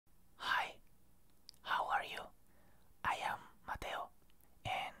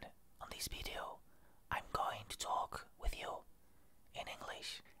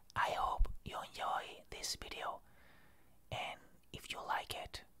you enjoy this video, and if you like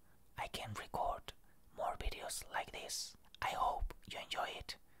it, I can record more videos like this. I hope you enjoy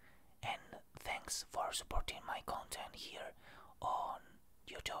it, and thanks for supporting my content here on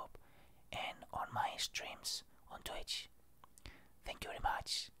YouTube and on my streams on Twitch. Thank you very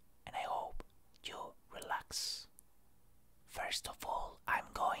much, and I hope you relax. First of all, I'm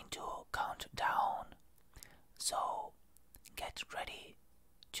going to count down, so get ready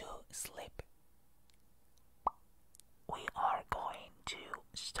to sleep. We are going to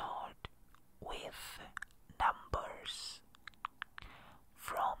start with numbers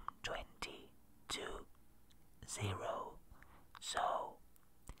from 20 to 0. So,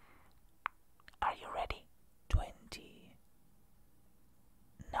 are you ready? 20,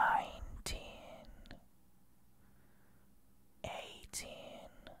 19, 18,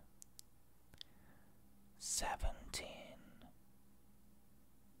 17,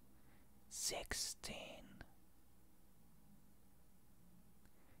 16,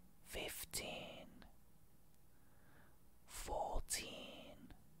 15, 14,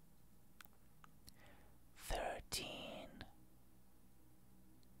 13,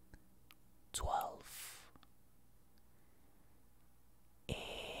 12,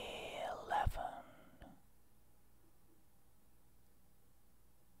 11,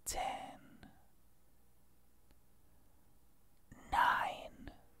 10, 9,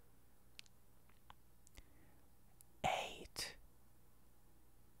 8,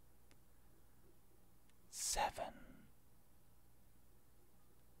 7,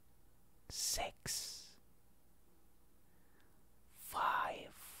 6, 5,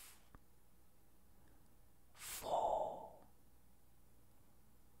 4,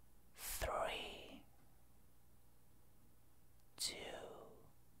 3, 2,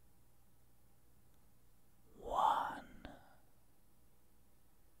 1.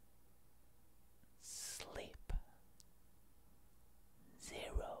 Sleep. 0.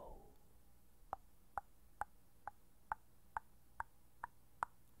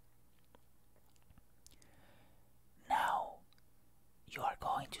 Now you are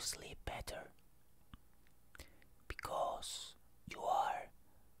going to sleep better because you are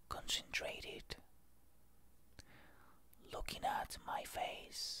concentrated, looking at my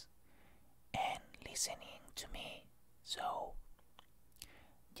face and listening to me. So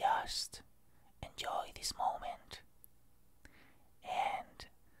just enjoy this moment and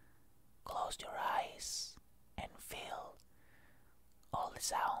close your eyes and feel all the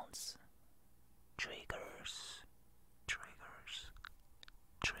sounds. Triggers,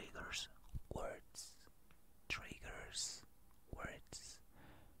 words, triggers, words,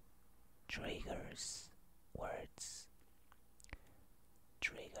 triggers, words,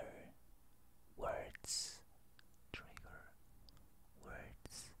 trigger, words, trigger,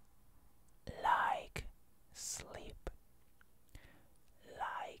 words, like sleep,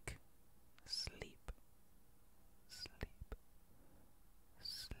 like sleep, sleep,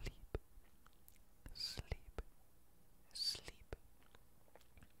 sleep, sleep, sleep, sleep,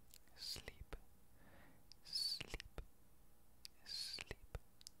 sleep, sleep,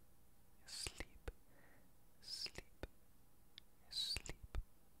 sleep, sleep, sleep, sleep, sleep, sleep,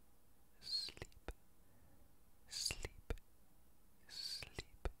 sleep,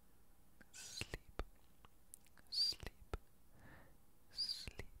 sleep,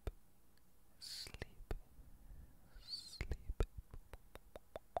 sleep, sleep, sleep.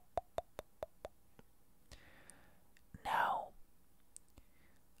 Now,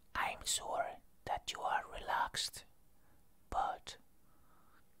 I'm sure that you are relaxed, but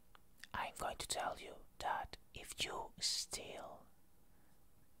I'm going to tell you that if you still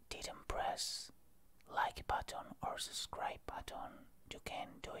didn't press like button or subscribe button, you can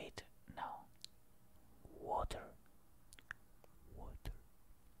do it now. Water, water,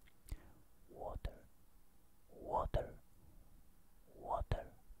 water, water, water,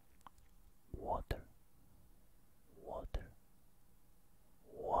 water, water,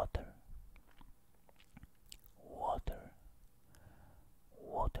 water, water,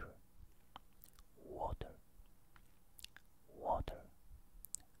 water, water, water,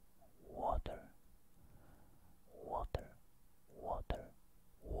 water, water, water,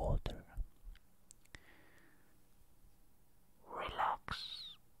 water.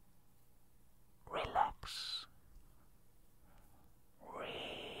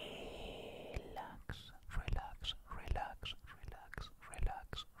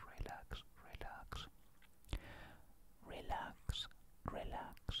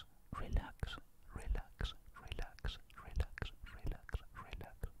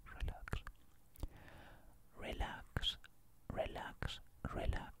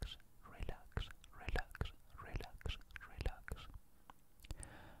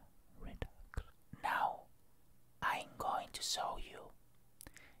 to show you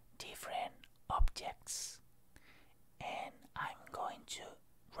different objects, and I'm going to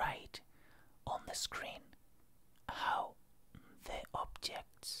write on the screen how the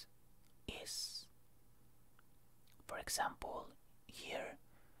objects is. For example, here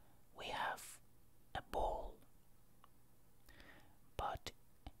we have a ball, but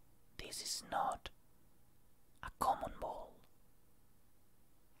this is not a common ball.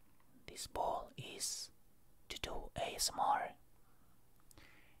 This ball is to do ASMR,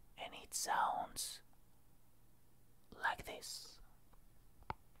 and it sounds like this.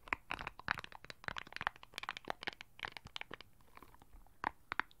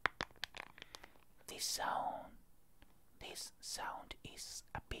 This sound is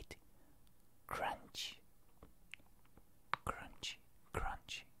a bit crunchy, crunchy,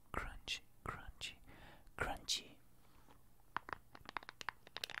 crunchy, crunchy, crunchy, crunchy.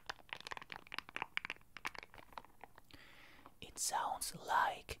 It sounds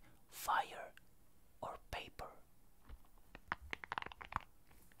like fire or paper.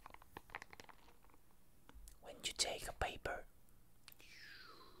 When you take a paper,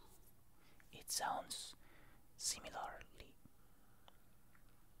 it sounds similarly.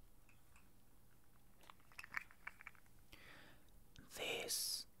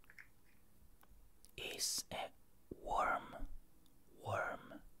 This is a worm.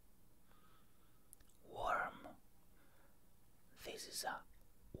 This is a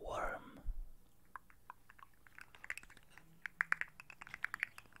worm.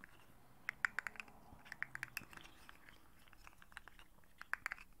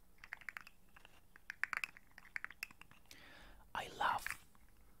 I love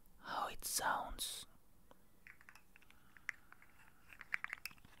how it sounds.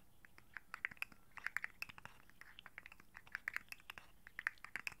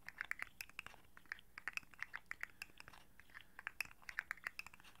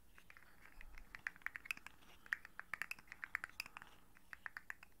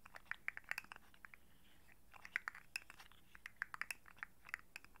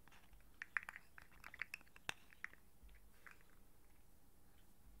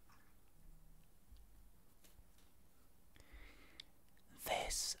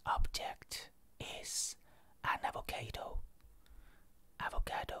 This object is an avocado.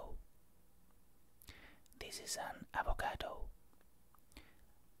 Avocado. This is an avocado.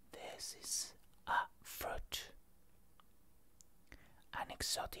 This is a fruit. An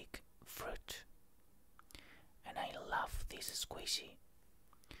exotic fruit. And I love this squishy.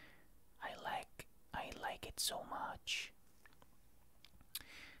 I like it so much.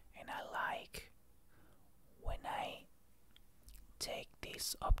 And I like when I take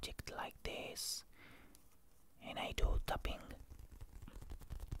this object like this and I do tapping.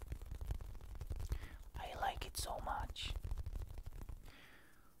 I like it so much.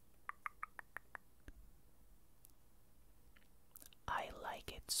 I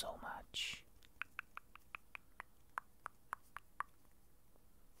like it so much.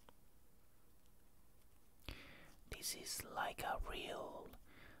 This is like a real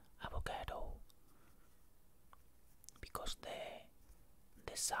avocado because the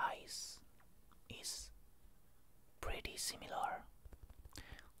size is pretty similar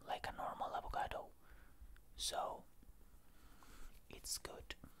like a normal avocado, so it's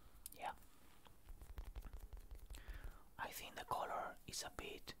good. Yeah, I think the color is a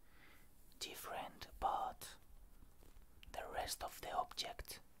bit different, but the rest of the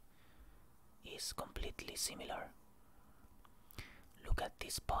object is completely similar. Look at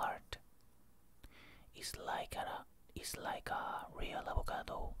this part. It's like a real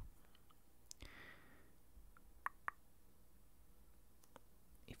avocado.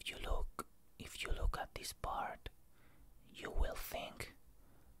 If you look at this part, you will think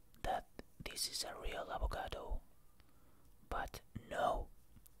that this is a real avocado. But no,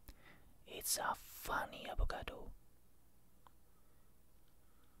 it's a funny avocado.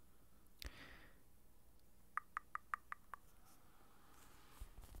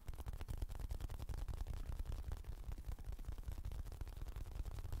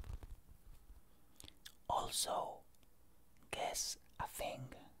 Also, guess a thing.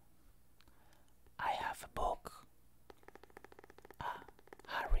 I have a book, a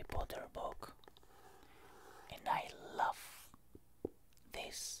Harry Potter book, and I love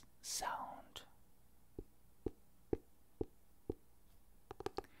this sound.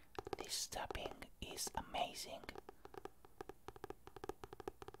 This tapping is amazing.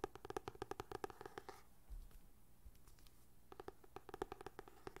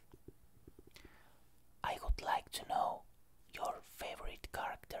 I would like to know your favorite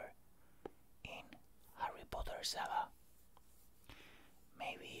character in Harry Potter saga.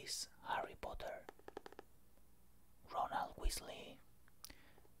 Weasley,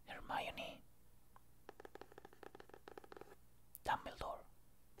 Hermione, Dumbledore,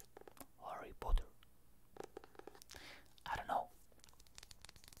 Harry Potter. I don't know.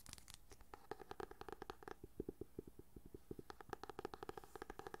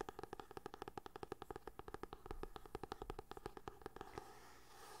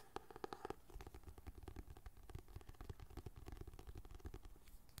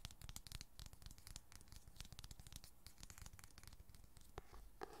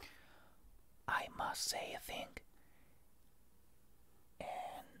 I must say a thing,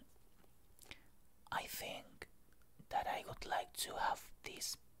 and I think that I would like to have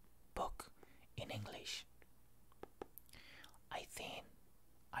this book in English. I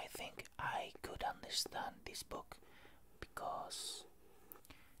think I could understand this book because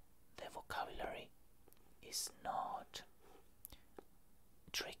the vocabulary is not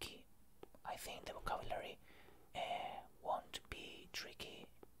tricky. I think the vocabulary won't be tricky,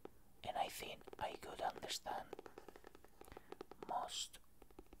 and I think I could understand most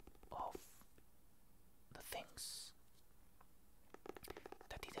of the things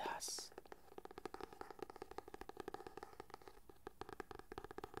that it has.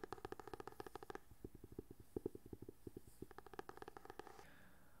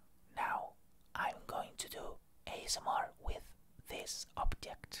 Now I'm going to do ASMR with this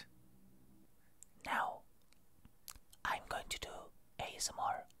object. Now I'm going to do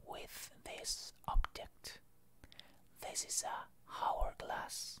ASMR with this object. This is a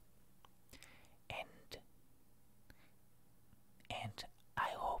hourglass, and I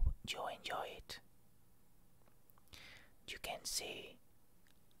hope you enjoy it. You can see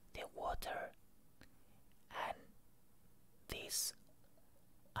the water, and this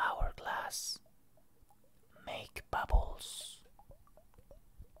hourglass make bubbles.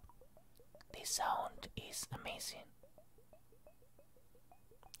 The sound is amazing.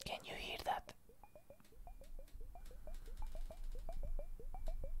 Can you hear that?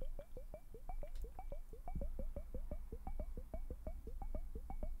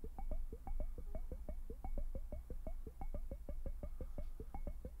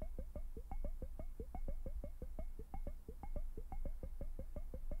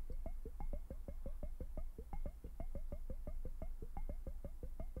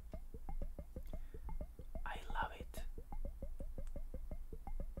 I love it.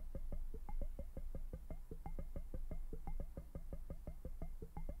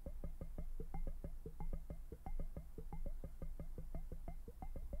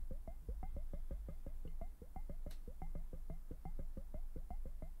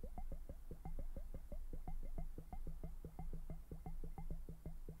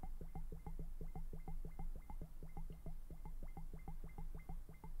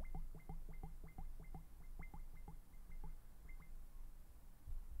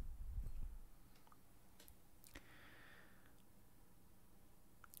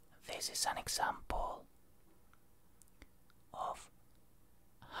 This is an example of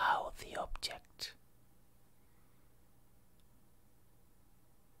how the object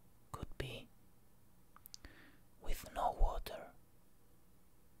could be with no water.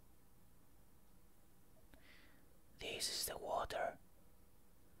 This is the water,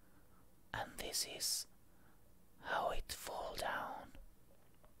 and this is how it falls down.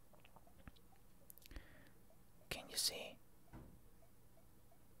 Can you see?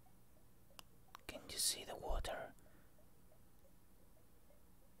 Can you see the water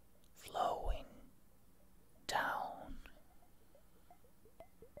flowing down?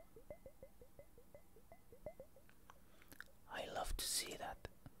 I love to see that.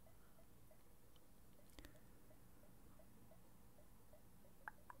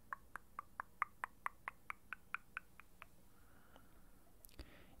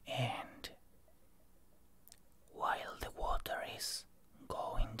 And while the water is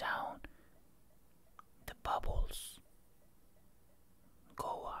going down, the bubbles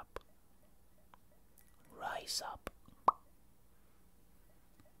go up, rise up,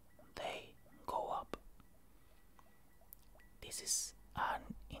 they go up. This is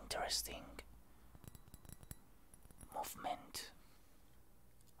an interesting movement.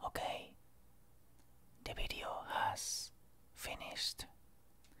 Okay, the video has finished.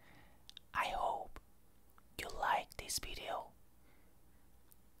 I hope you like this video.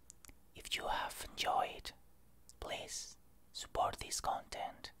 If you have enjoyed, please support this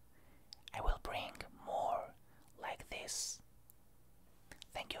content. I will bring more like this.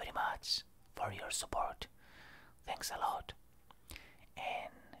 Thank you very much for your support. Thanks a lot.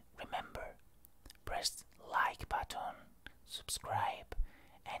 And remember, press like button, subscribe,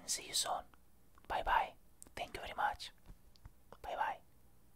 and see you soon. Bye bye. Thank you very much. Bye bye.